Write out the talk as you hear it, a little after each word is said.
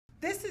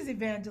This is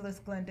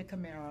Evangelist Glenda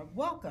Camara.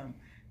 Welcome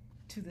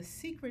to the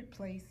Secret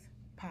Place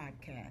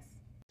Podcast.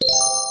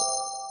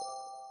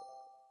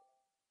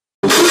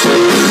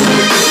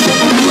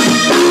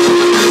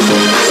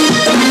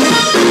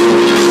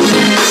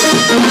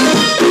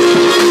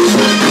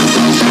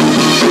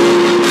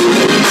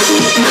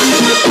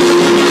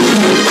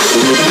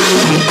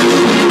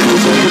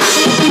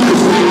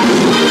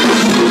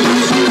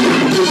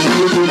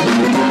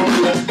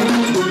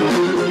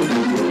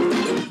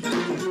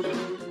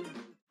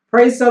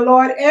 Praise the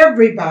Lord,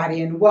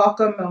 everybody, and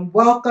welcome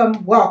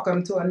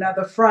to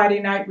another Friday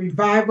night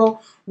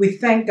revival. We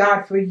thank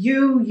God for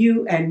you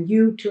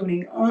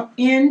tuning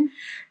in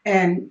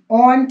and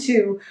on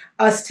to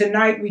us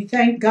tonight. We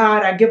thank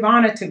God. I give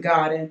honor to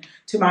God and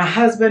to my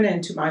husband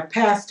and to my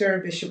pastor,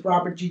 Bishop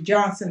Robert G.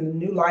 Johnson, the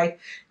New Life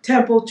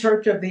Temple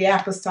Church of the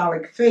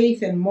Apostolic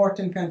Faith in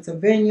Morton,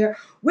 Pennsylvania.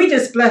 We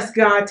just bless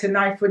God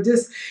tonight for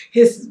just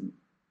his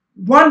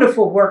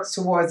wonderful works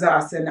towards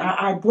us, and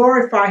I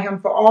glorify him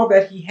for all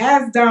that he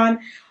has done,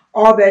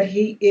 all that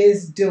he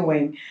is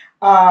doing.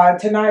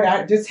 Tonight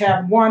I just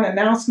have one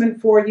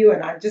announcement for you,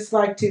 and I'd just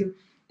like to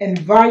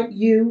invite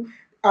you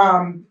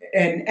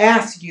and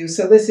ask you,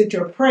 solicit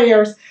your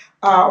prayers.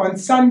 On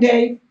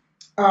Sunday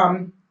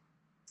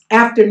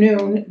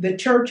afternoon, the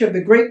Church of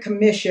the Great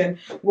Commission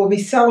will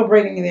be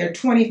celebrating their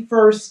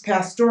 21st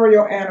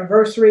pastoral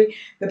anniversary.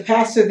 The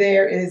pastor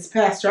there is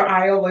Pastor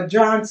Iola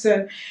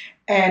Johnson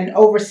and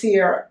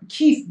Overseer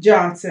Keith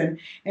Johnson.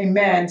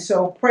 Amen.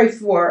 So pray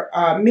for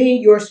me,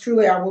 yours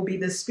truly. I will be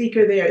the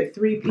speaker there at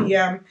 3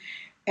 p.m.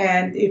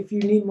 And if you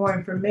need more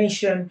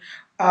information,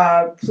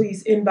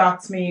 please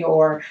inbox me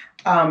or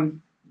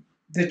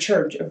the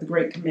Church of the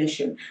Great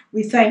Commission.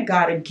 We thank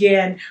God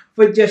again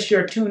for just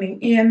your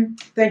tuning in.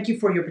 Thank you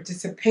for your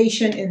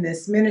participation in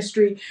this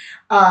ministry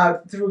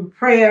through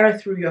prayer,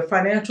 through your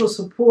financial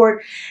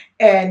support,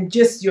 and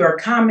just your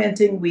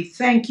commenting. We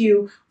thank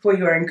you for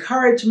your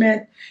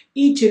encouragement,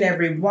 each and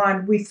every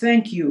one. We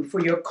thank you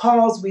for your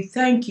calls. We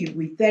thank you.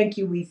 We thank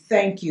you. We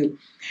thank you.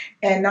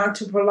 And not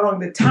to prolong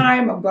the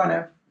time, I'm going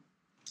to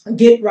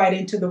get right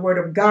into the Word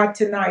of God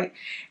tonight.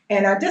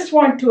 And I just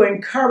want to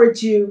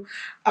encourage you.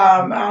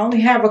 I only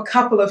have a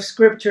couple of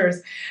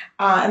scriptures,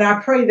 and I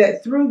pray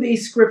that through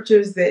these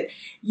scriptures that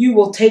you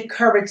will take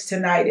courage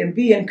tonight and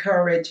be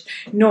encouraged,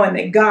 knowing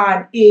that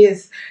God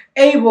is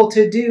able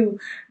to do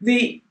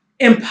the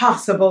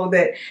impossible,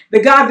 that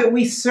the God that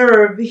we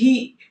serve,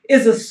 He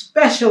is a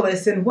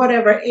specialist in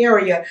whatever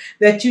area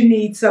that you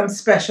need some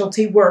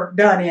specialty work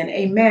done in.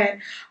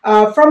 Amen.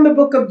 From the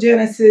book of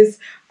Genesis,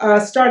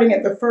 starting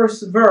at the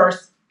first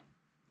verse,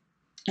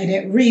 and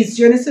it reads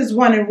Genesis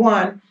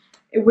 1:1,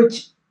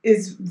 which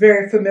is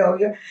very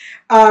familiar.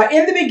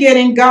 In the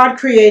beginning, God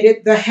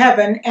created the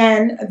heaven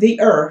and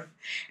the earth.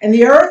 And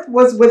the earth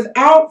was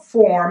without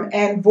form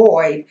and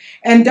void,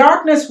 and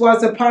darkness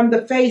was upon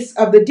the face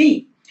of the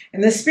deep.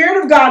 And the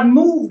Spirit of God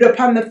moved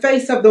upon the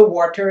face of the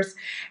waters.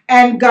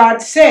 And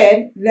God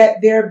said,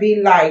 "Let there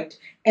be light."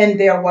 And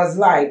there was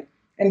light.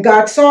 And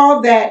God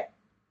saw the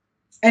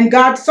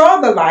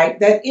light,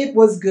 that it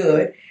was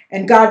good.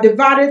 And God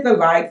divided the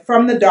light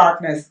from the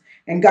darkness.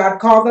 And God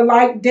called the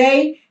light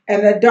day,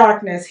 and the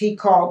darkness He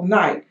called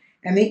night.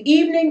 And the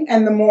evening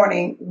and the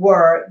morning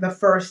was the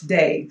first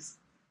day.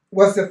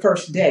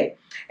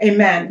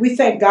 Amen. We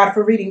thank God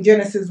for reading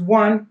Genesis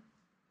 1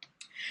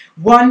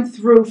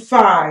 through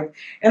 5.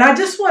 And I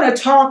just want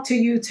to talk to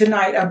you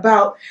tonight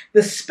about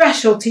the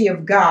specialty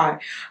of God.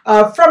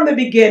 From the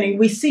beginning,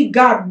 we see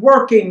God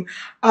working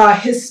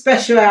His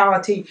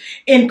speciality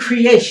in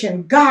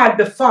creation. God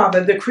the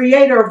Father, the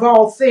creator of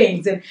all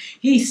things. And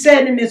He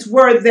said in His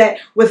word that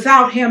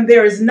without Him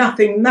there is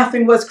nothing.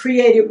 Nothing was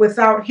created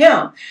without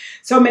Him.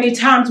 So many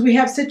times we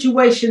have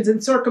situations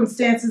and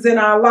circumstances in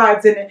our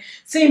lives, and it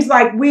seems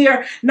like we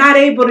are not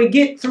able to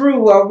get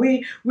through, or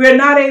we're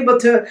not able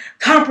to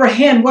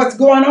comprehend what's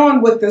going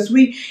on with us.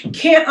 We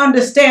can't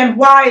understand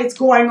why it's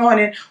going on,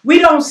 and we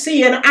don't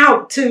see an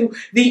out to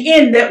the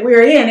end that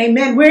we're in.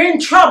 Amen. We're in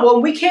trouble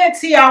and we can't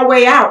see our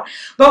way out.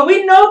 But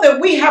we know that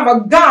we have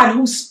a God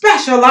who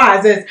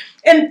specializes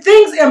in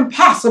things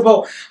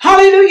impossible.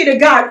 Hallelujah to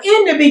God.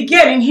 In the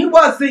beginning, He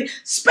was the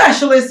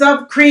specialist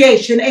of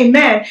creation.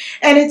 Amen.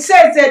 And it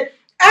says that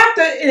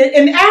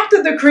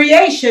after the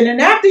creation,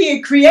 and after He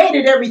had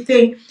created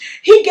everything,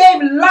 He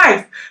gave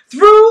life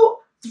through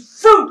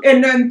fruit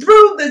and then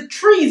through the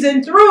trees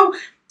and through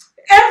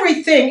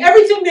everything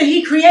that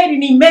He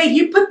created, He made.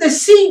 He put the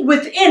seed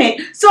within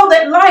it so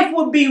that life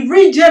would be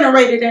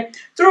regenerated. And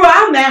through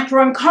our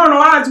natural and carnal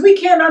eyes, we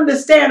can't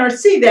understand or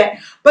see that.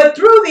 But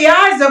through the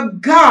eyes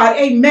of God,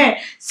 amen,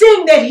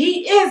 seeing that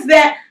He is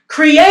that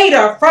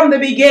creator from the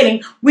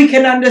beginning, we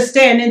can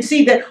understand and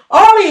see that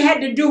all He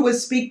had to do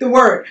was speak the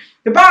word.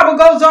 The Bible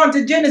goes on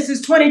to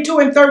Genesis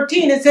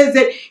 22:13. It says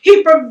that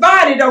He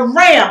provided a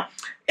ram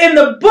in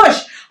the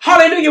bush.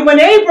 Hallelujah. When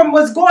Abram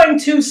was going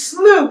to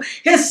slew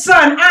his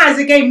son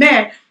Isaac,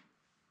 amen.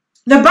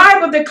 The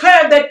Bible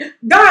declared that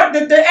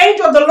the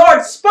angel of the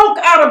Lord spoke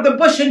out of the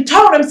bush and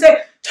told him,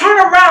 said, turn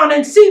around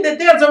and see that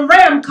there's a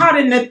ram caught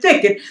in the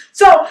thicket.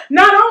 So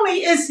not only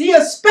is he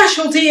a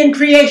specialty in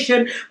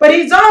creation, but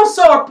he's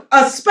also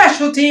a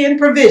specialty in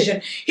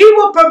provision. He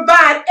will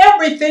provide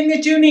everything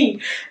that you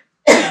need.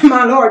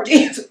 My Lord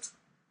Jesus.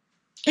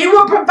 He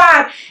will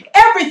provide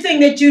everything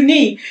that you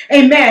need.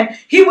 Amen.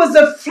 He was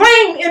a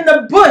flame in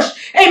the bush.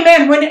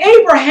 Amen. When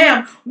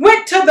Abraham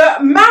went to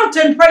the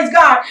mountain, praise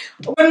God.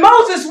 When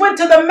Moses went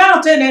to the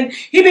mountain and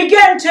he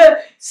began to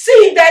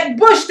see that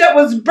bush that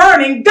was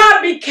burning,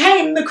 God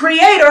became the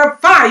creator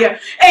of fire.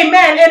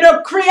 Amen. And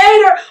a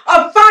creator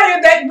of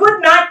fire that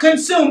would not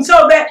consume.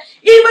 So that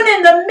even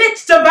in the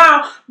midst of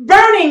our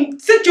burning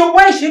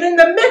situation, in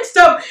the midst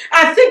of,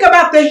 I think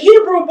about the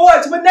Hebrew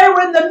boys when they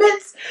were in the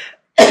midst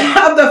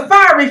of the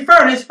fiery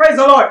furnace, praise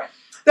the Lord.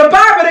 The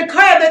Bible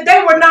declared that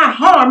they were not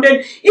harmed.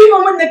 And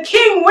even when the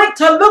king went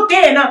to look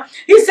in,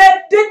 he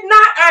said, did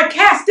not I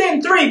cast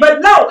in 3,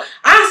 but lo,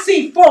 I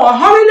see 4.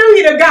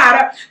 Hallelujah to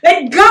God.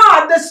 That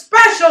God, the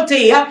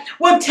specialty,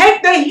 will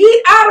take the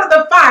heat out of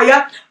the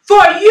fire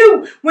for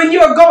you when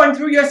you're going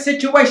through your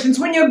situations,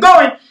 when you're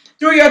going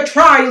through your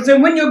trials,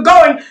 and when you're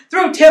going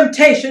through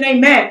temptation.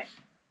 Amen.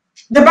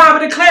 The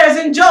Bible declares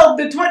in Job,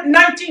 the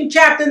 19th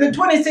chapter, the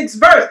 26th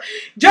verse,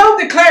 Job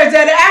declares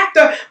that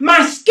after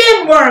my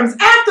skin worms,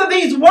 after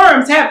these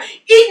worms have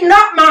eaten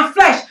up my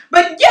flesh,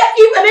 but yet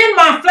even in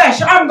my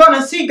flesh, I'm going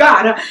to see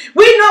God.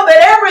 We know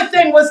that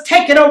everything was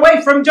taken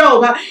away from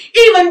Job.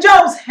 Even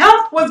Job's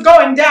health was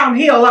going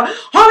downhill.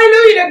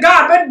 Hallelujah to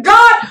God. But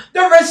God,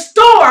 the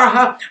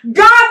restorer,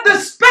 God, the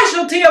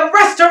specialty of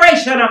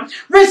restoration,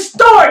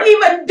 restored.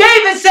 Even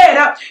David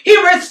said, he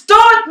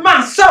restored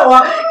my soul.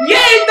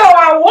 Yea, though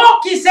I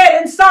walk, he said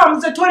in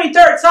Psalms, the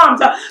 23rd Psalms,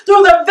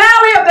 through the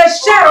valley of the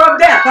shadow of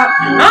death,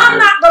 I'm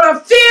not going to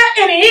fear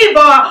any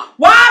evil.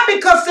 Why?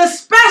 Because the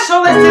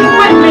specialist is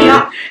with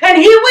me. And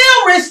he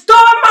will restore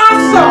my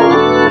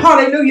soul.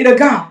 Hallelujah to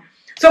God.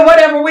 So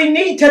whatever we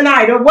need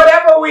tonight, or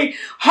whatever we,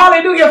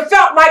 hallelujah,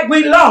 felt like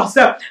we lost,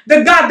 the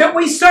God that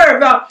we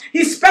serve,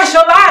 he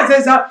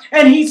specializes,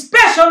 and he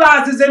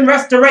specializes in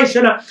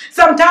restoration.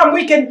 Sometimes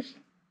we can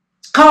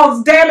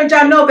cause damage.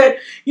 I know that,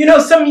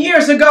 some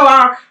years ago,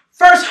 our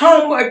first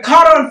home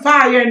caught on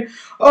fire, and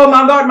oh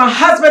my Lord, my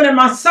husband and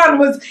my son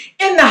was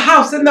in the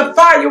house, and the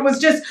fire was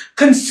just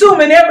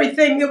consuming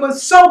everything. It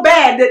was so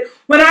bad that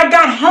when I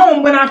got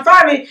home, when I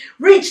finally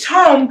reached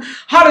home,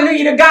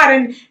 hallelujah to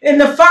God,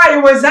 and the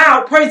fire was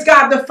out, praise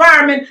God, the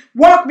fireman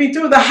walked me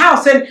through the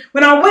house. And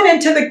when I went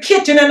into the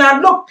kitchen and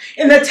I looked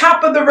in the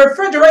top of the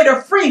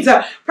refrigerator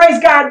freezer,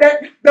 praise God,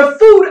 that the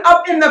food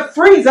up in the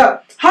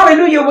freezer,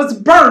 hallelujah, was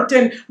burnt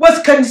and was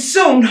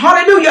consumed.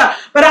 Hallelujah.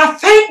 But I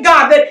thank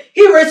God that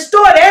he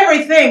restored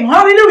everything.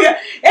 Hallelujah.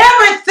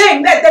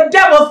 Everything that the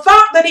devil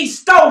thought that he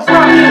stole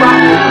from you.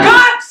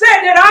 God said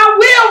that I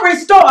will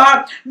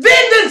restore.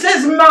 Vengeance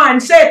is mine,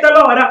 saith the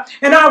Lord,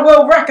 and I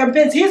will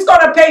recompense. He's going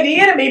to pay the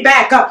enemy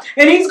back,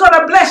 and he's going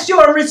to bless you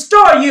and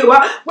restore you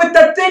with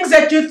the things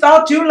that you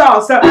thought you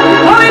lost.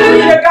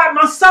 Hallelujah to God.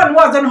 My son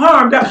wasn't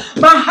harmed.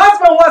 My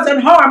husband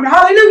wasn't harmed.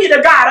 Hallelujah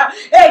to God.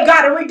 Hey,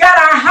 God, and we got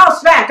our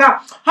house back.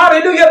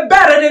 Hallelujah,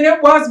 better than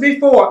it was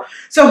before.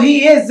 So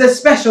he is the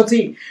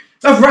specialty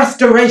of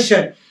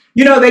restoration.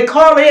 They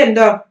call in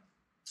the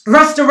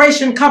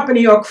restoration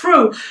company or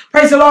crew,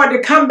 praise the Lord,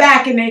 to come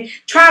back, and they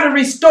try to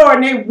restore,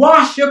 and they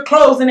wash your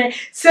clothes, and they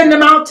send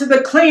them out to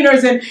the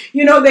cleaners, and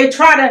they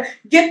try to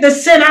get the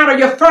sin out of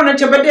your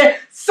furniture, but there's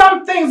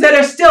some things that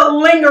are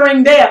still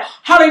lingering there.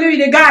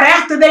 Hallelujah to God.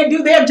 After they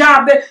do their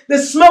job, the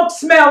smoke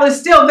smell is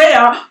still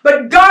there,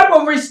 but God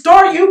will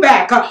restore you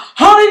back.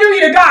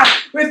 Hallelujah to God.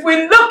 If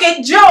we look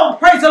at Job,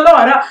 praise the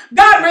Lord,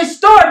 God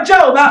restored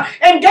Job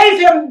and gave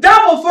him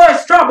double for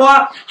his trouble.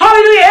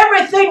 Hallelujah.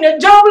 Everything that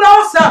Job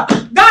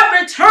lost,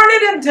 God returned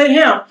it into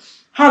him.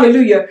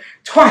 Hallelujah.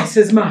 Twice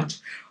as much.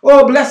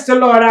 Oh, bless the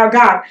Lord our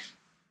God.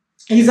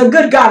 He's a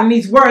good God, and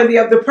he's worthy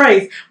of the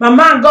praise. My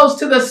mind goes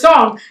to the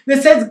song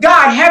that says,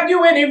 God, have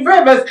you any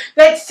rivers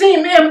that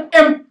seem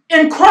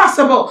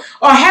incrossable?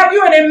 Or have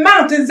you any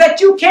mountains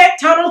that you can't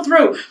tunnel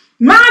through?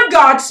 My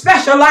God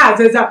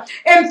specializes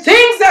in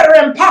things that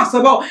are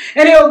impossible,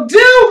 and he'll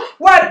do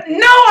what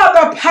no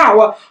other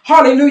power,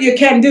 hallelujah,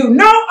 can do.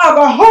 No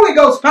other Holy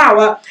Ghost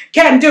power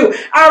can do.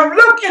 I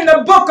look in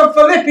the book of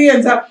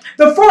Philippians,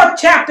 the 4th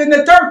chapter and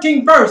the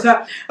 13th verse.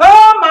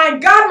 Oh my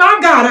God,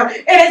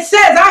 and it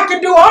says I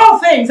can do all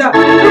things through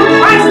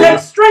Christ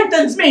that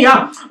strengthens me.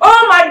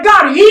 Oh my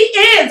God, he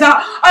is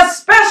a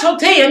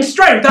specialty in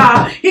strength.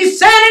 He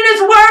said in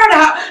his word,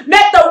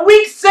 let the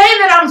weak say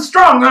that I'm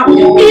strong.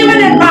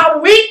 Even in my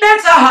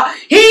weakness,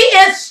 he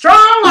is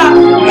strong.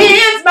 He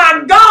is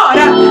my God.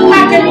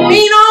 I can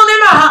lean on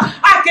him.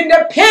 I can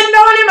depend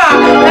on him.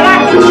 And I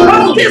can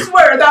trust his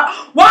word.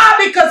 Why?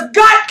 Because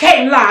God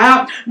can't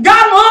lie.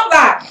 God won't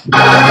lie.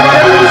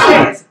 Whatever he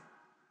says,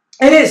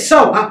 it is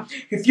so.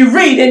 If you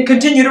read and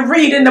continue to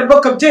read in the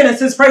book of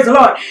Genesis, praise the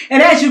Lord.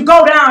 And as you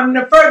go down, and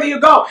the further you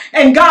go,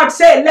 and God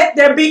said, let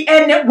there be,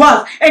 and it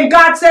was. And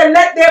God said,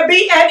 let there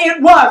be, and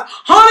it was.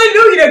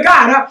 Hallelujah to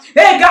God.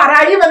 Hey, God,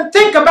 I even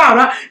think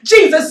about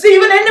Jesus,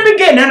 even in the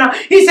beginning.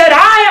 He said,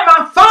 I and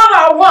my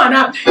Father are one.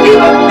 He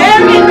was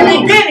there in the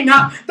beginning.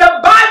 The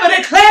Bible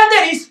declared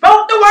that he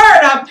spoke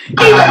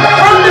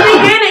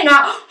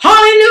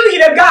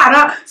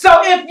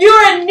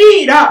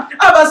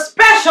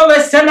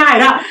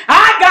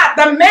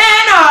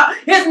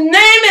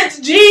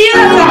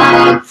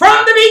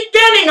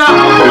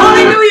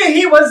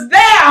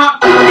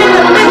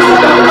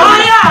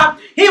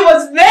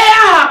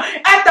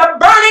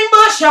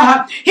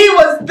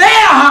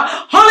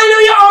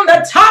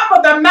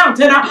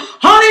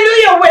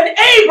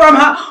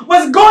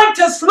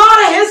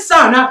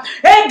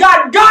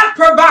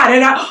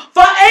provided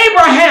for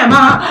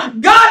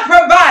Abraham. God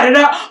provided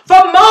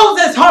for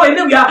Moses.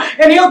 Hallelujah.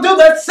 And he'll do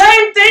the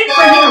same thing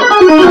for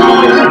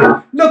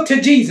you. Look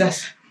to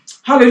Jesus.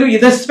 Hallelujah.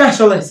 The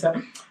specialist.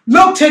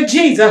 Look to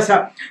Jesus,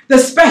 the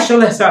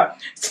specialist.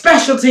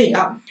 Specialty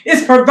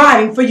is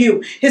providing for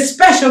you. His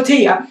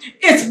specialty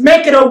is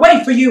making a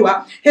way for you.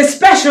 His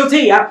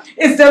specialty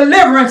is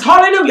deliverance.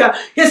 Hallelujah.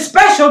 His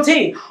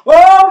specialty,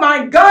 oh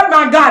my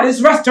God,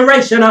 is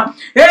restoration.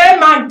 Hey,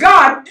 my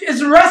God,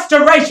 is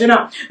restoration.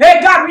 Hey,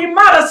 God, we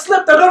might have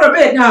slipped a little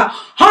bit.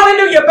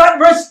 Hallelujah. But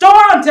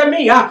restore unto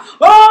me.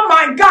 Oh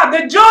my God,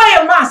 the joy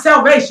of my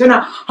salvation.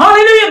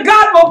 Hallelujah.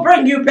 God will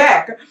bring you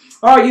back.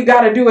 All you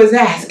got to do is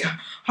ask.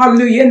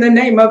 Hallelujah, in the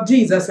name of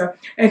Jesus.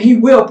 And he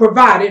will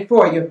provide it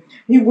for you.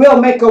 He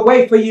will make a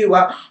way for you.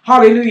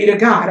 Hallelujah to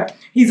God.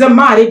 He's a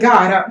mighty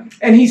God.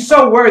 And he's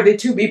so worthy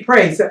to be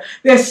praised.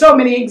 There's so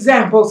many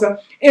examples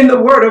in the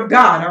word of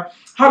God.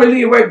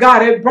 Hallelujah, where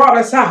God had brought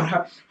us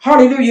out.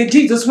 Hallelujah.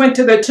 Jesus went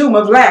to the tomb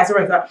of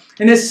Lazarus.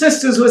 And his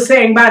sisters were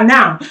saying by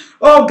now,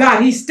 oh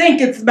God, he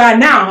stinketh by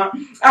now.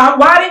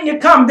 Why didn't you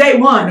come day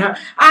one?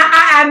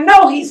 I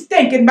know he's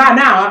stinking by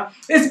now.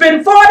 It's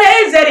been 4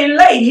 days that he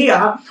laid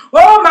here.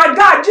 Oh my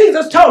God,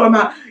 Jesus told him,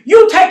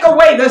 you take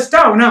away the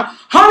stone.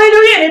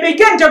 Hallelujah. And he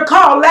began to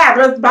call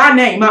Lazarus by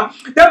name.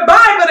 The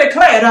Bible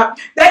declared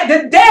that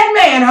the dead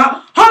man,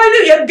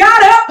 hallelujah,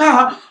 got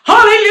up.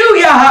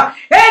 Hallelujah.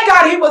 Hey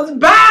God, he was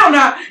bound.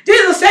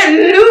 Jesus said,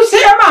 loose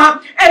him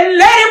and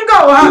let him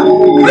go.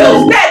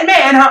 Loose that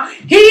man.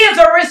 He is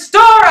a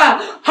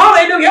restorer,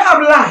 hallelujah,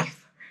 of life.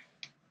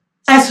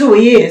 That's who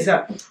he is.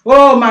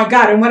 Oh my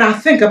God. And when I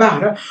think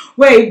about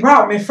where he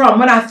brought me from,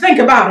 when I think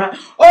about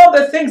all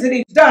the things that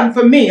he's done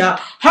for me,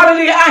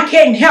 hallelujah, I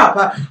can't help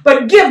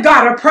but give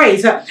God a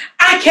praise.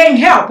 I can't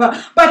help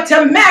but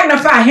to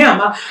magnify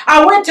him.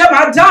 I went to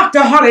my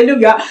doctor,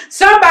 hallelujah.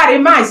 Somebody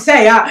might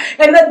say,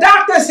 and the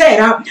doctor said,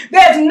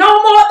 there's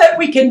no more that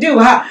we can do.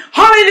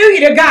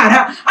 Hallelujah to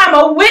God. I'm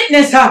a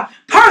witness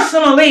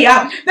personally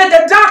that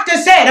the doctor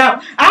said,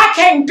 I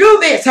can't do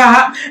this.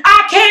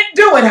 I can't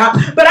do it.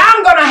 But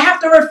I'm going to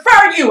have to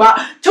refer you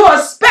to a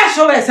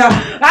specialist.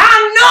 I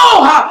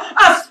know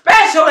a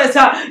specialist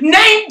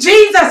named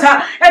Jesus.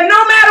 And no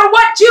matter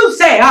what you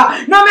say,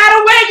 no matter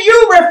where you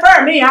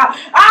refer me,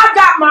 I've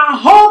got my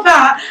hope.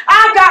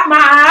 I've got my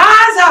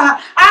eyes.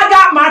 I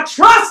got my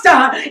trust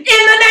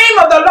in the name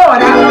of the Lord.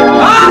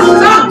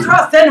 Some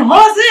trust in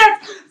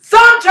horses.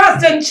 Some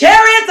trust in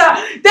chariots.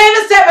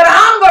 David said, but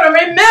I'm going to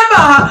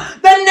remember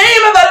the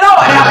name of the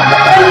Lord.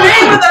 The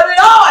name of the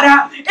Lord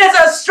is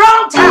a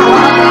strong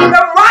tower.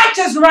 The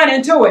righteous run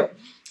into it,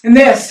 and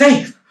they're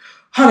safe.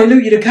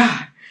 Hallelujah to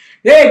God.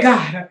 Yeah,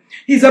 God.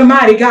 He's a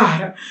mighty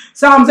God.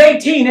 Psalms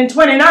 18 and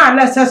 29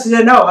 lets us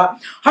know.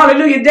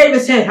 Hallelujah.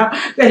 David said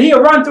that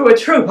he'll run through a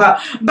troop.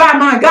 By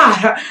my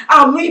God,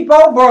 I'll leap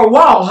over a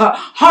wall.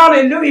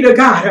 Hallelujah to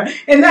God.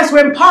 And that's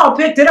when Paul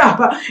picked it up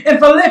in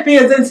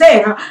Philippians and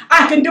said,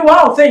 I can do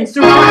all things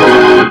through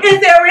Christ. Is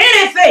there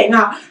anything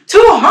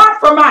too hard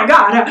for my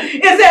God?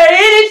 Is there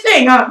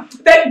anything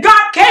that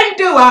God can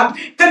do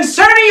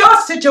concerning your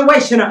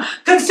situation,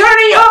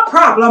 concerning your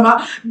problem?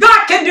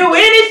 God can do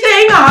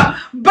anything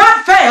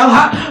but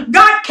fail.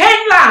 God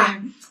can't lie.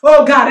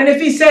 Oh God, and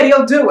if he said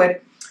he'll do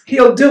it,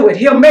 he'll do it.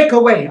 He'll make a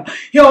way.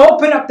 He'll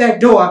open up that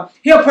door.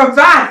 He'll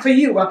provide for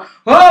you. Oh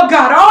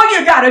God, all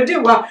you got to do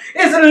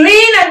is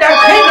lean and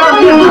depend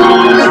on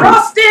him.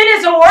 Trust in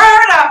his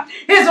word.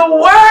 His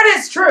word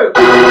is true.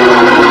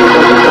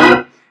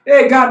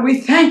 Hey God,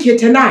 we thank you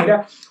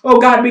tonight. Oh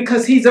God,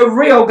 because he's a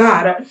real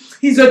God.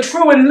 He's a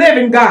true and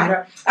living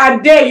God. I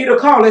dare you to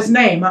call his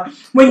name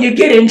when you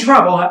get in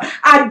trouble.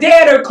 I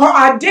dare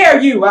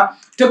you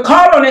to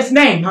call on his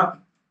name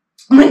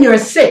when you're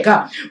sick,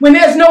 when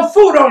there's no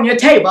food on your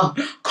table.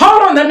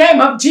 Call on the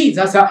name of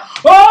Jesus.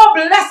 Oh,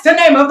 bless the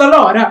name of the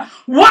Lord.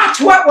 Watch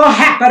what will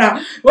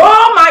happen.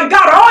 Oh my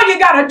God, all you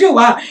got to do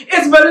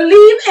is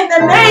believe in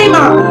the name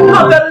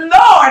of the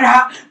Lord.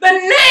 The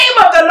name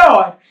of the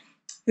Lord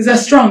is a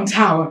strong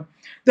tower.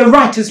 The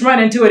righteous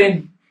run into it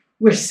and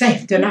we're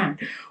safe tonight.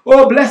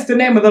 Oh, bless the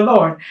name of the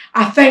Lord.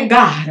 I thank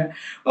God,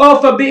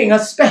 for being a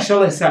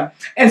specialist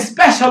and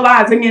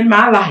specializing in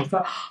my life.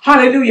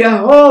 Hallelujah.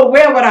 Oh,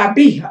 where would I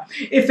be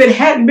if it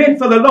hadn't been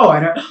for the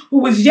Lord who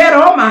was yet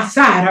on my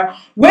side?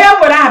 Where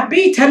would I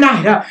be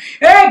tonight?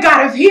 Hey,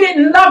 God, if he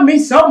didn't love me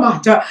so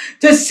much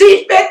to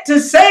see fit to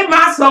save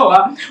my soul.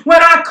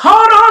 When I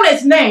called on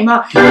his name,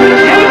 he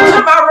came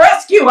to my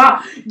rescue.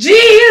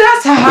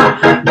 Jesus,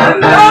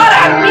 Lord,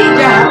 I need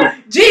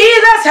you.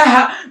 Jesus,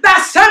 the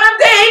Son of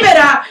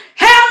David,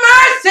 have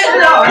mercy,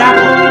 Lord.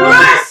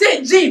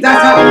 Mercy, Jesus.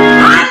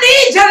 I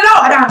need you,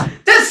 Lord,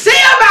 to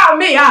see about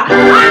me. I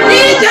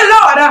need you,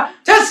 Lord,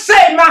 to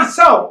save my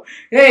soul.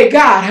 Hey,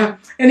 God.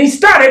 And he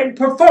started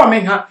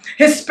performing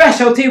his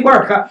specialty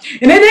work.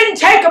 And it didn't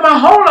take him a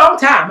whole long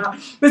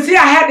time. But see,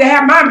 I had to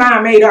have my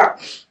mind made up.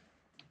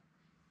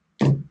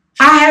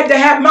 I had to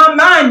have my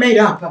mind made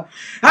up.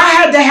 I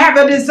had to have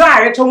a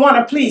desire to want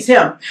to please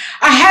him.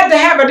 I had to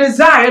have a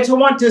desire to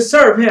want to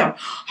serve him.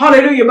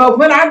 Hallelujah. But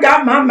when I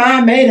got my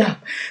mind made up,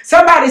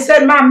 somebody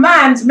said my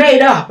mind's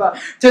made up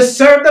to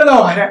serve the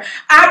Lord.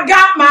 I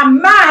got my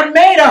mind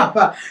made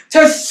up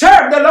to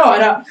serve the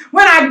Lord.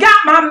 When I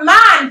got my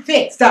mind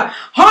fixed,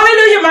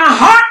 hallelujah, my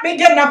heart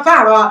began to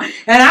follow.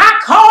 And I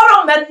called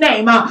on the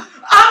name of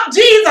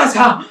Jesus.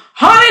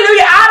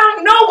 Hallelujah. I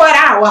don't know what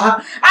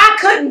hour. I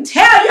couldn't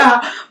tell you.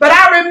 But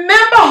I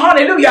remember,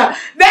 hallelujah,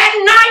 that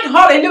night,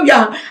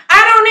 hallelujah.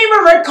 I don't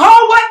even recall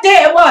what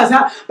day it was.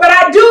 But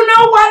I do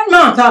know what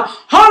month.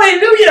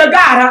 Hallelujah to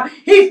God.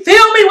 He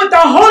filled me with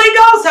the Holy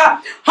Ghost.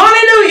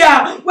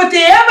 Hallelujah. With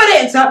the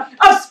evidence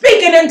of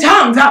speaking in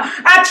tongues.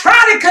 I try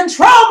to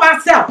control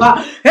myself.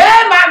 Hey,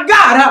 my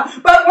God.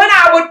 But when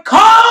I would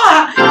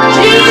call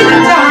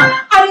Jesus,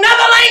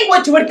 another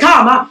language would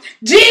come.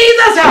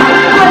 Jesus,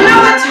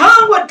 another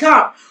tongue would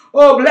come.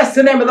 Oh, bless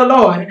the name of the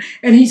Lord.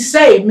 And he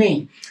saved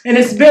me. And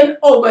it's been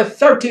over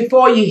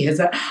 34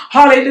 years.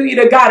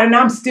 Hallelujah to God. And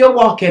I'm still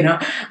walking.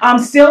 I'm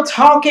still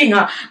talking.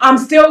 I'm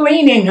still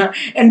leaning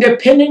and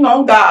depending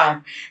on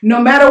God. No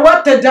matter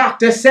what the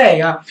doctors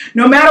say.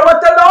 No matter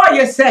what the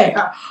lawyers say.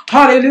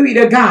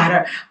 Hallelujah to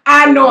God.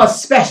 I know a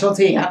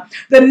specialty.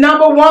 The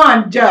number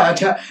one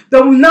judge.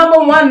 The number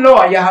one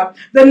lawyer.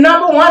 The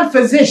number one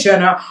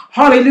physician.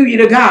 Hallelujah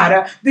to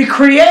God. The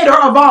creator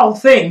of all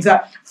things.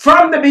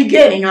 From the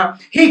beginning,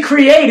 he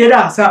created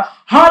us.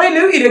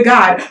 Hallelujah to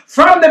God.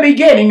 From the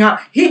beginning,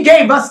 he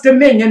gave us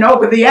dominion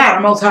over the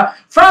animals.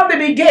 From the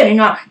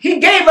beginning, he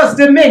gave us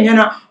dominion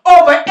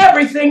over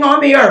everything on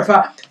the earth.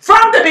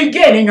 From the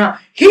beginning,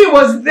 he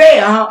was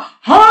there.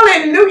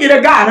 Hallelujah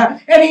to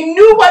God. And he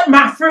knew what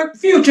my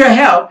future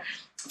held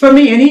for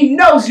me. And he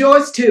knows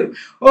yours too.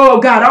 Oh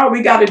God, all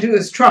we got to do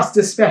is trust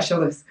the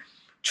specialist.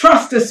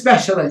 Trust the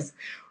specialist.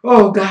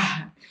 Oh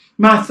God,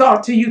 my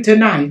thought to you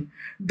tonight.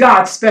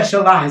 God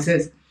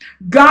specializes.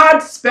 God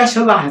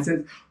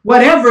specializes.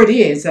 Whatever it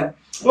is,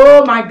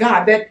 oh my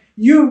God, that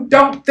you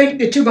don't think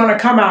that you're going to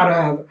come out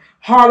of.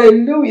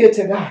 Hallelujah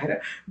to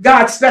God.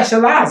 God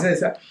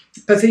specializes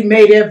because he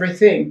made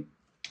everything.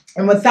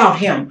 And without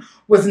him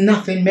was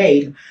nothing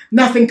made.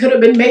 Nothing could have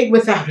been made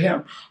without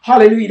him.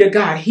 Hallelujah to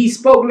God. He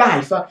spoke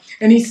life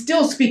and he's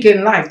still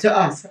speaking life to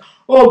us.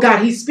 Oh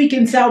God, he's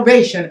speaking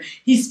salvation.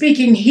 He's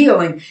speaking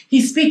healing.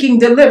 He's speaking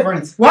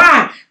deliverance.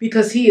 Why?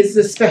 Because he is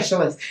the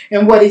specialist.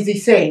 And what is he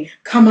saying?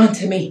 Come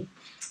unto me.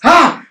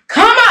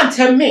 Come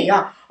unto me.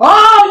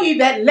 All ye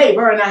that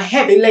labor and are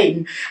heavy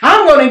laden.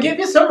 I'm going to give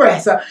you some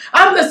rest.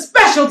 I'm the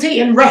specialty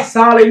in rest.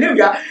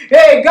 Hallelujah.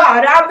 Hey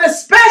God, I'm the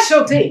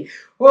specialty.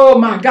 Oh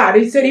my God,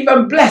 he said,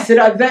 even blessed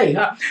are they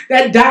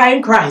that die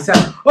in Christ.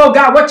 Oh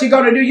God, what you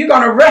going to do? You're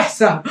going to rest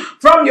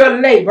from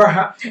your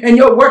labor and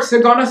your works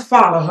are going to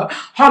follow.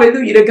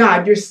 Hallelujah to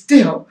God. You're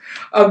still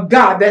a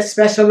God that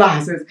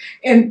specializes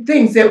in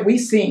things that we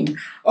see.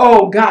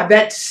 Oh God,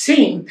 that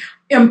seem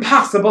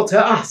impossible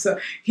to us.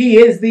 He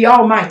is the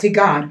Almighty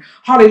God.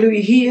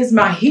 Hallelujah. He is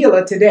my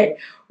healer today.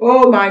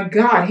 Oh my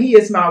God, he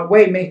is my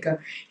way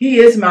maker. He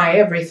is my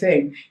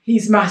everything.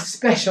 He's my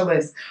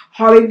specialist.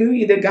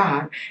 Hallelujah to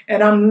God.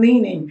 And I'm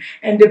leaning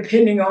and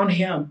depending on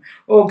him.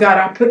 Oh God,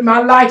 I put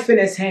my life in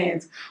his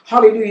hands.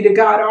 Hallelujah to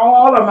God.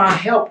 All of my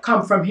help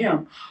come from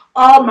him.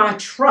 All my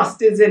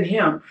trust is in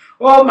him.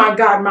 Oh my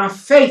God, my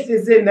faith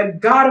is in the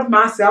God of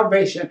my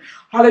salvation.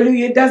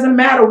 Hallelujah. It doesn't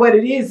matter what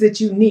it is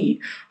that you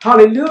need.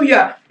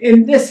 Hallelujah.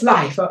 In this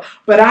life.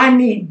 But I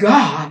need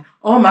God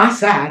on my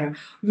side.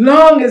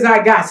 Long as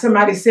I got,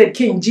 somebody said,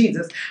 King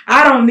Jesus,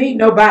 I don't need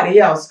nobody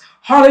else.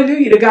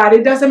 Hallelujah to God.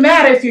 It doesn't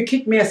matter if you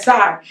kick me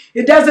aside.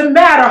 It doesn't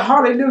matter.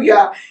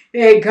 Hallelujah.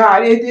 Hey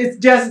God,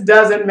 it just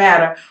doesn't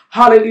matter.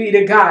 Hallelujah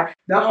to God.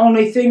 The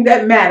only thing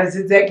that matters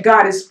is that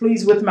God is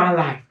pleased with my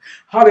life.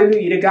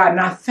 Hallelujah to God. And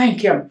I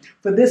thank him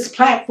for this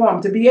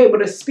platform to be able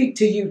to speak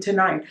to you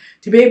tonight,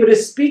 to be able to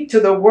speak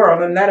to the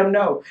world and let them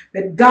know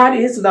that God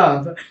is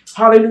love.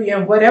 Hallelujah.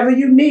 And whatever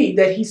you need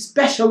that he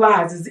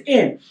specializes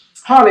in.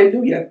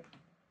 Hallelujah.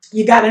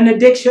 You got an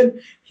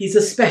addiction? He's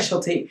a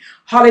specialty.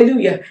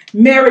 Hallelujah.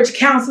 Marriage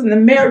counseling. The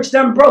marriage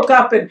done broke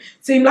up and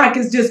seemed like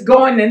it's just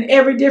going in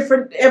every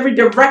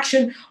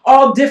direction,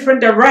 all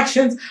different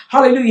directions.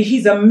 Hallelujah.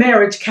 He's a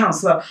marriage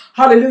counselor.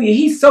 Hallelujah.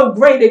 He's so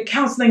great at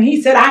counseling.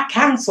 He said, I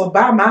counsel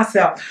by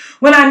myself.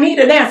 When I need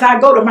an answer,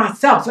 I go to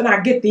myself and I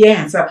get the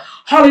answer.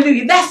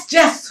 Hallelujah. That's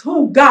just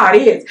who God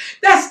is.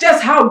 That's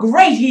just how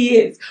great he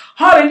is.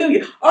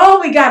 Hallelujah. All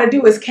we got to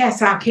do is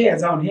cast our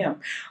cares on him.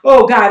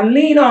 Oh God,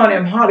 lean on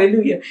him.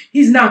 Hallelujah.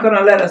 He's not going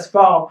to let us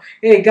fall.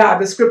 Hey God,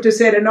 the scripture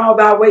said, in all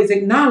thy ways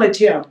acknowledge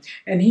him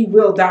and he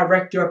will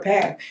direct your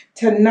path.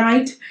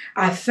 Tonight,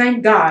 I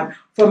thank God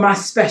for my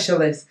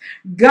specialist.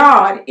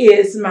 God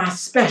is my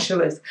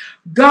specialist.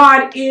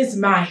 God is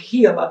my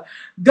healer.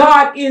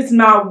 God is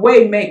my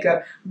way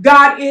maker.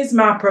 God is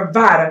my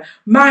provider,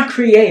 my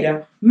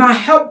creator. My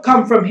help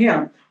come from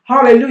him.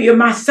 Hallelujah.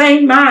 My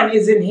sane mind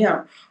is in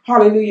him.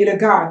 Hallelujah to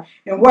God.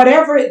 And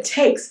whatever it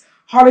takes,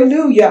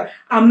 Hallelujah.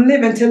 I'm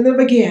living to live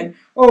again.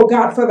 Oh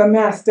God, for the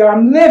Master,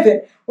 I'm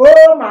living.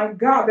 Oh my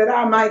God, that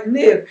I might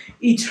live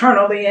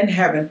eternally in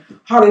heaven.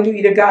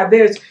 Hallelujah to God.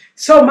 There's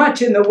so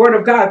much in the Word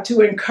of God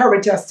to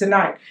encourage us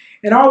tonight.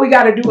 And all we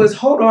got to do is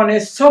hold on.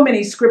 There's so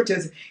many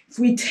scriptures. If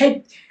we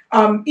take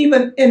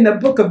even in the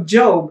book of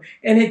Job,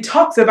 and it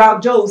talks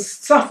about Job's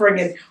suffering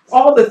and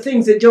all the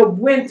things that Job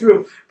went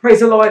through.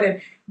 Praise the Lord.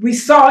 And we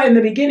saw in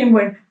the beginning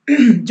when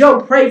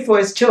Job prayed for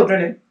his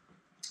children, and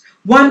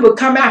one would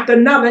come after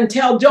another and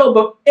tell Job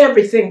of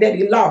everything that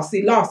he lost.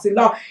 He lost.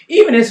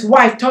 Even his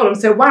wife told him,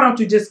 said, why don't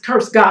you just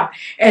curse God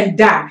and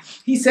die?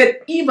 He said,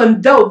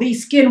 even though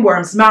these skin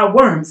worms, my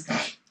worms,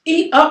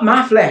 eat up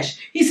my flesh.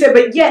 He said,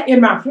 but yet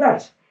in my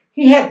flesh,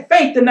 he had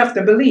faith enough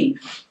to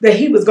believe that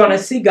he was going to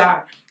see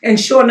God. And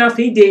sure enough,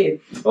 he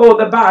did. Oh,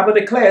 the Bible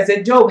declares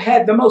that Job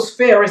had the most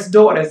fairest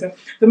daughters,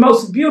 the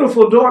most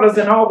beautiful daughters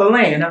in all the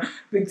land.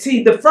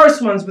 See, the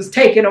first ones was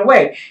taken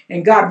away,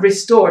 and God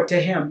restored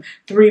to him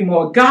 3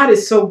 more. God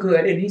is so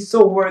good, and he's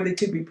so worthy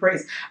to be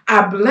praised.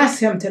 I bless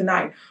him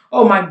tonight.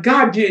 Oh, my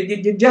God,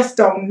 you just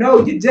don't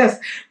know. You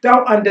just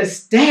don't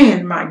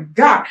understand, my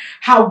God,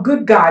 how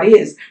good God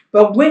is.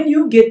 But when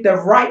you get the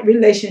right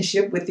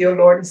relationship with your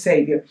Lord and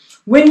Savior,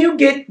 when you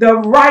get the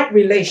right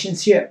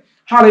relationship,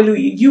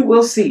 hallelujah, you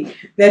will see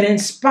that in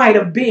spite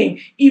of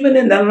being even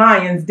in the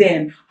lion's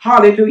den,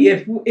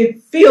 hallelujah,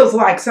 it feels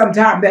like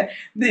sometimes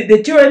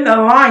that you're in the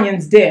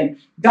lion's den.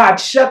 God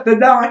shut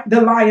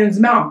the lion's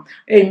mouth.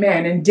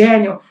 Amen. And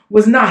Daniel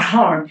was not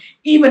harmed.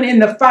 Even in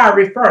the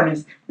fiery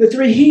furnace, the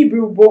 3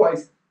 Hebrew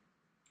boys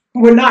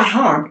were not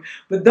harmed,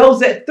 but those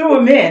that threw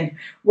them in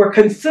were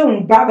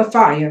consumed by the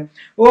fire.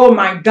 Oh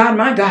my God,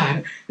 my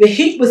God. The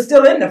heat was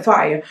still in the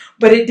fire,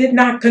 but it did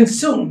not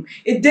consume.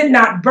 It did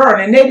not burn,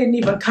 and they didn't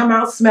even come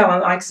out smelling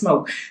like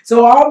smoke.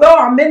 So although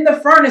I'm in the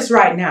furnace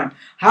right now,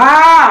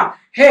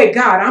 hey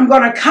God, I'm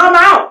going to come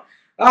out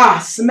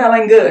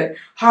smelling good.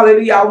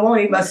 Hallelujah. I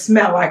won't even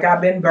smell like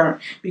I've been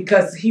burnt,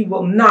 because he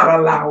will not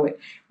allow it.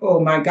 Oh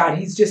my God,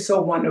 he's just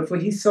so wonderful.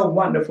 He's so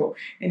wonderful,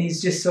 and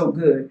he's just so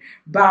good.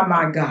 By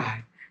my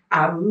God,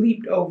 I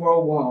leaped over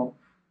a wall.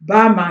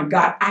 By my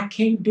God, I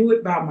can't do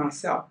it by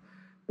myself.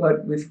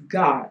 But with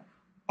God,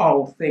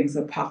 all things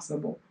are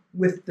possible.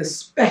 With the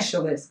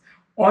specialist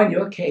on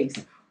your case,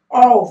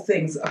 all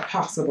things are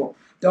possible.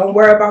 Don't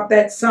worry about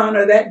that son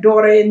or that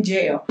daughter in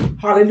jail.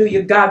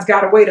 Hallelujah. God's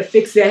got a way to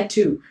fix that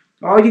too.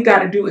 All you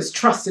got to do is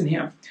trust in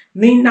him.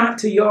 Lean not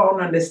to your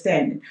own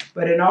understanding,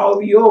 but in all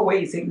your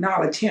ways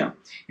acknowledge him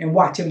and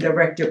watch him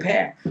direct your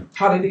path.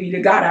 Hallelujah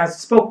to God. I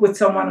spoke with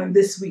someone on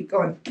this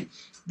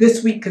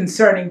week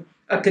concerning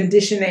a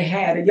condition they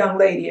had, a young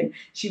lady, and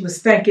she was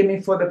thanking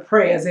me for the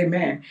prayers.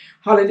 Amen.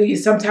 Hallelujah.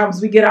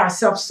 Sometimes we get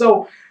ourselves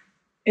so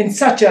in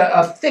such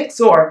a fix,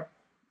 or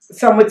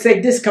some would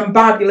say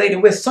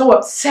discombobulated. We're so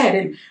upset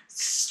and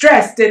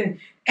stressed and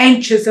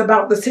anxious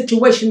about the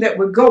situation that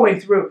we're going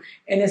through,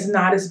 and it's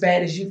not as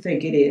bad as you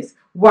think it is.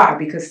 Why?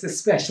 Because the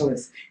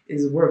specialist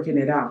is working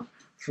it out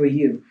for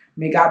you.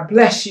 May God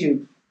bless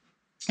you,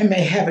 and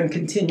may heaven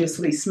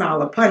continuously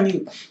smile upon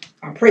you.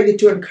 I pray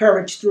that you're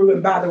encouraged through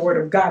and by the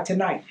word of God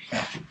tonight.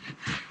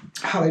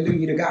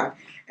 Hallelujah to God.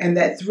 And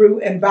that through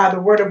and by the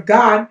word of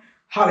God,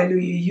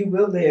 hallelujah, you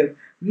will live.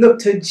 Look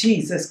to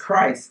Jesus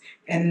Christ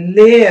and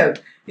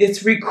live.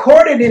 It's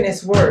recorded in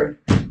his word.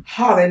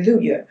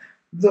 Hallelujah.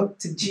 Look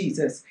to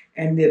Jesus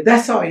and live.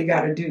 That's all you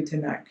got to do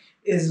tonight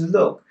is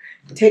look.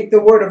 Take the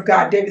word of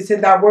God. David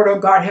said, thy word, O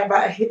God, have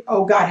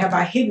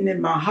I hidden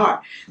in my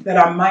heart that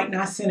I might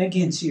not sin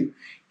against you.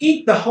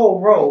 Eat the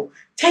whole roll.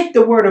 Take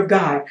the word of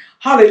God.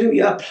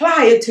 Hallelujah.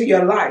 Apply it to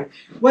your life.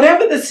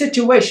 Whatever the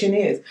situation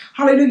is.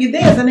 Hallelujah.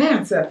 There's an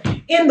answer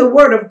in the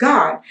word of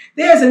God.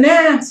 There's an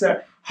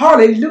answer.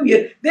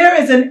 Hallelujah. There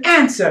is an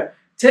answer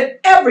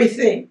to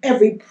everything,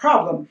 every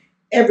problem,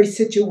 every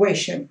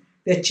situation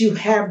that you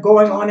have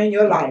going on in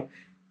your life.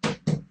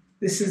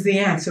 This is the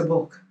answer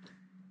book,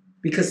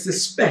 because the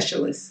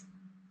specialist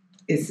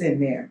is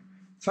in there.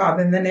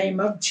 Father, in the name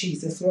of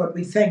Jesus, Lord,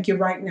 we thank you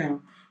right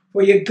now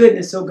for your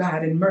goodness, oh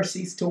God, and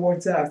mercies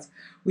towards us.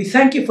 We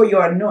thank you for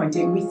your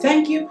anointing. We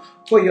thank you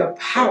for your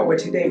power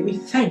today. We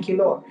thank you,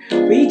 Lord,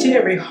 for each and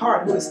every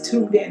heart who is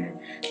tuned in and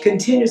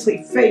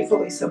continuously,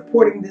 faithfully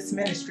supporting this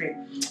ministry.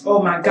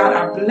 Oh my God,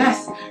 I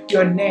bless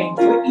your name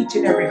for each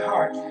and every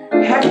heart.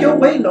 Have your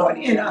way, Lord,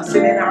 in us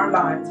and in our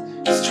lives.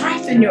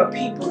 Strengthen your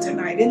people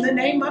tonight in the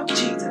name of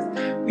Jesus.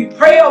 We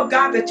pray, oh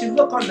God, that you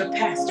look on the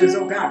pastors,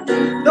 oh God.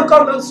 Look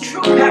on those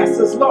true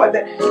pastors, Lord,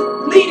 that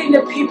leading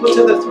the people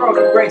to the throne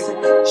of grace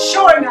and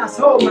showing us,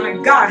 oh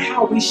my God,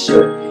 how we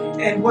should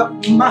and what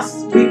we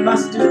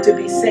must do to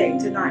be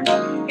saved tonight.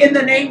 In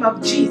the name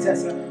of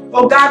Jesus.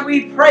 Oh God,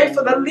 we pray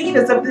for the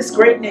leaders of this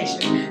great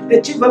nation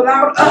that you've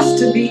allowed us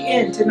to be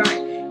in tonight.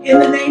 In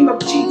the name of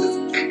Jesus.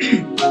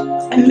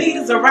 And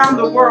leaders around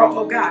the world,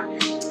 oh God.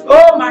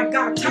 Oh my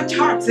God, touch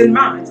hearts and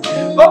minds.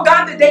 Oh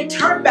God, that they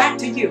turn back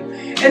to you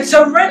and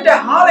surrender,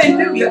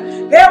 hallelujah,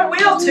 their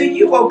will to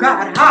you, oh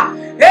God.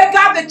 Hey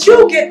God, that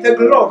you get the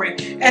glory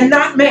and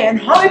not man.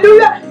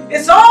 Hallelujah.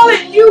 It's all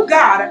in you,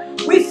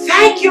 God. We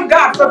thank you,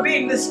 God, for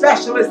being the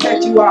specialist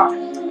that you are.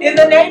 In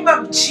the name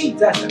of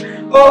Jesus.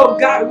 Oh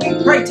God,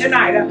 we pray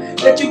tonight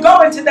that you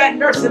go into that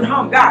nursing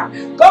home, God.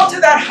 Go to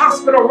that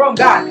hospital room,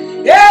 God.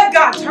 Yeah,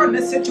 God, turn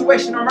the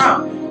situation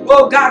around.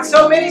 Oh God,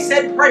 so many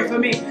said, pray for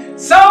me.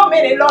 So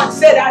many, Lord,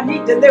 said, I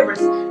need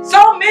deliverance.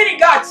 So many,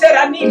 God, said,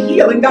 I need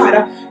healing,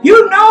 God.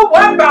 You know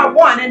one by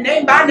one and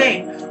name by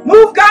name.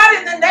 Move, God,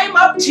 in the name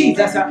of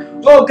Jesus.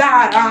 Oh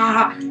God,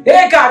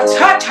 yeah, God,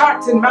 touch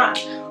hearts and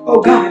minds.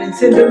 Oh God, and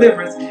send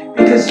deliverance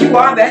because you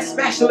are that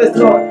specialist,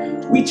 Lord.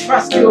 We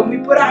trust you and we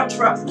put our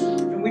trust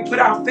and we put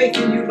our faith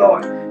in you,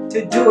 Lord,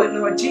 to do it,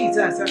 Lord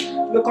Jesus.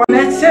 Look on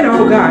that sinner,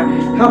 oh God.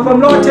 Help them,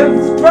 Lord,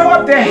 to throw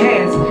up their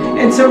hands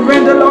and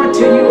surrender, Lord, to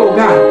you, oh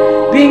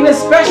God. Being the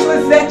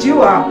specialist that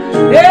you are.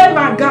 Yeah,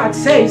 my God,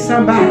 save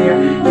somebody.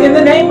 In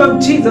the name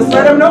of Jesus,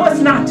 let them know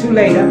it's not too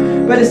late,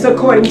 but it's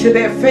according to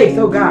their faith,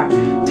 oh God.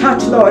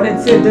 Touch, Lord, and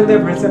send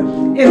deliverance.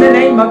 In the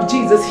name of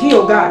Jesus,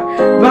 heal, God.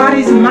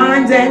 Bodies,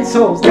 minds, and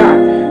souls,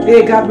 God.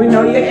 Hey, God, we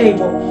know you're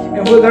able,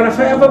 and we're going to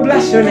forever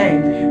bless your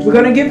name. We're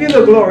going to give you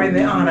the glory and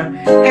the honor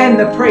and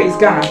the praise,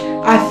 God.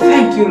 I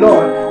thank you,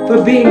 Lord,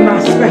 for being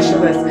my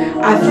specialist.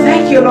 I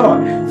thank you,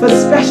 Lord, for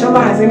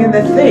specializing in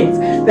the things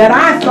that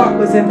I thought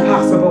was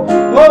impossible.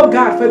 Oh,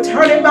 God, for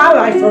turning my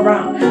life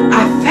around.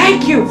 I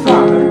thank you,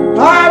 Father.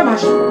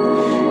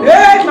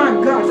 Hey, my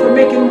God, for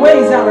making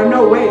ways out of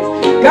no ways.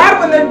 God,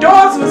 when the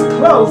doors was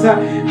closed,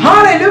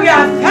 hallelujah,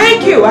 I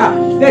thank you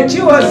that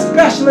you are a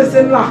specialist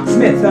in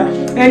locksmiths.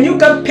 And you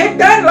can pick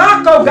that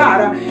lock, oh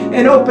God,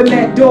 and open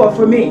that door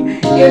for me.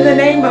 In the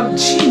name of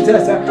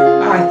Jesus,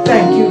 I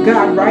thank you,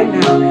 God, right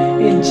now.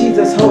 In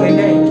Jesus' holy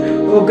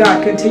name. Oh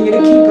God, continue to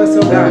keep us,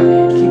 oh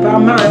God. Keep our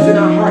minds and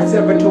our hearts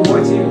ever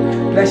towards you.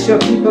 Bless your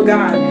people,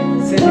 God.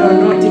 Send your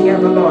anointing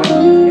ever, Lord,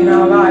 in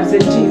our lives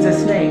in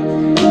Jesus'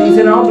 name. These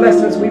and all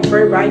blessings we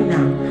pray right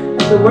now.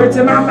 Let the words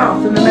of my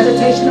mouth and the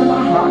meditation of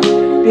my heart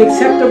be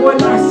acceptable in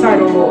thy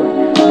sight, O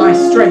Lord, my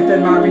strength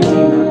and my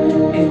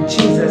redeemer. In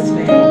Jesus'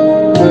 name,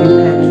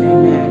 amen and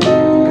amen.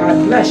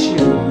 God bless you.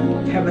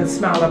 Heaven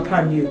smile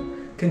upon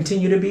you.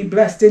 Continue to be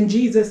blessed in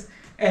Jesus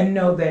and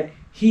know that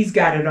he's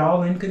got it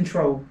all in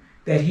control,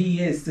 that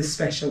he is the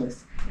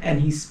specialist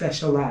and he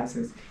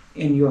specializes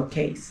in your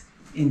case.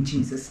 In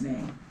Jesus'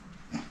 name.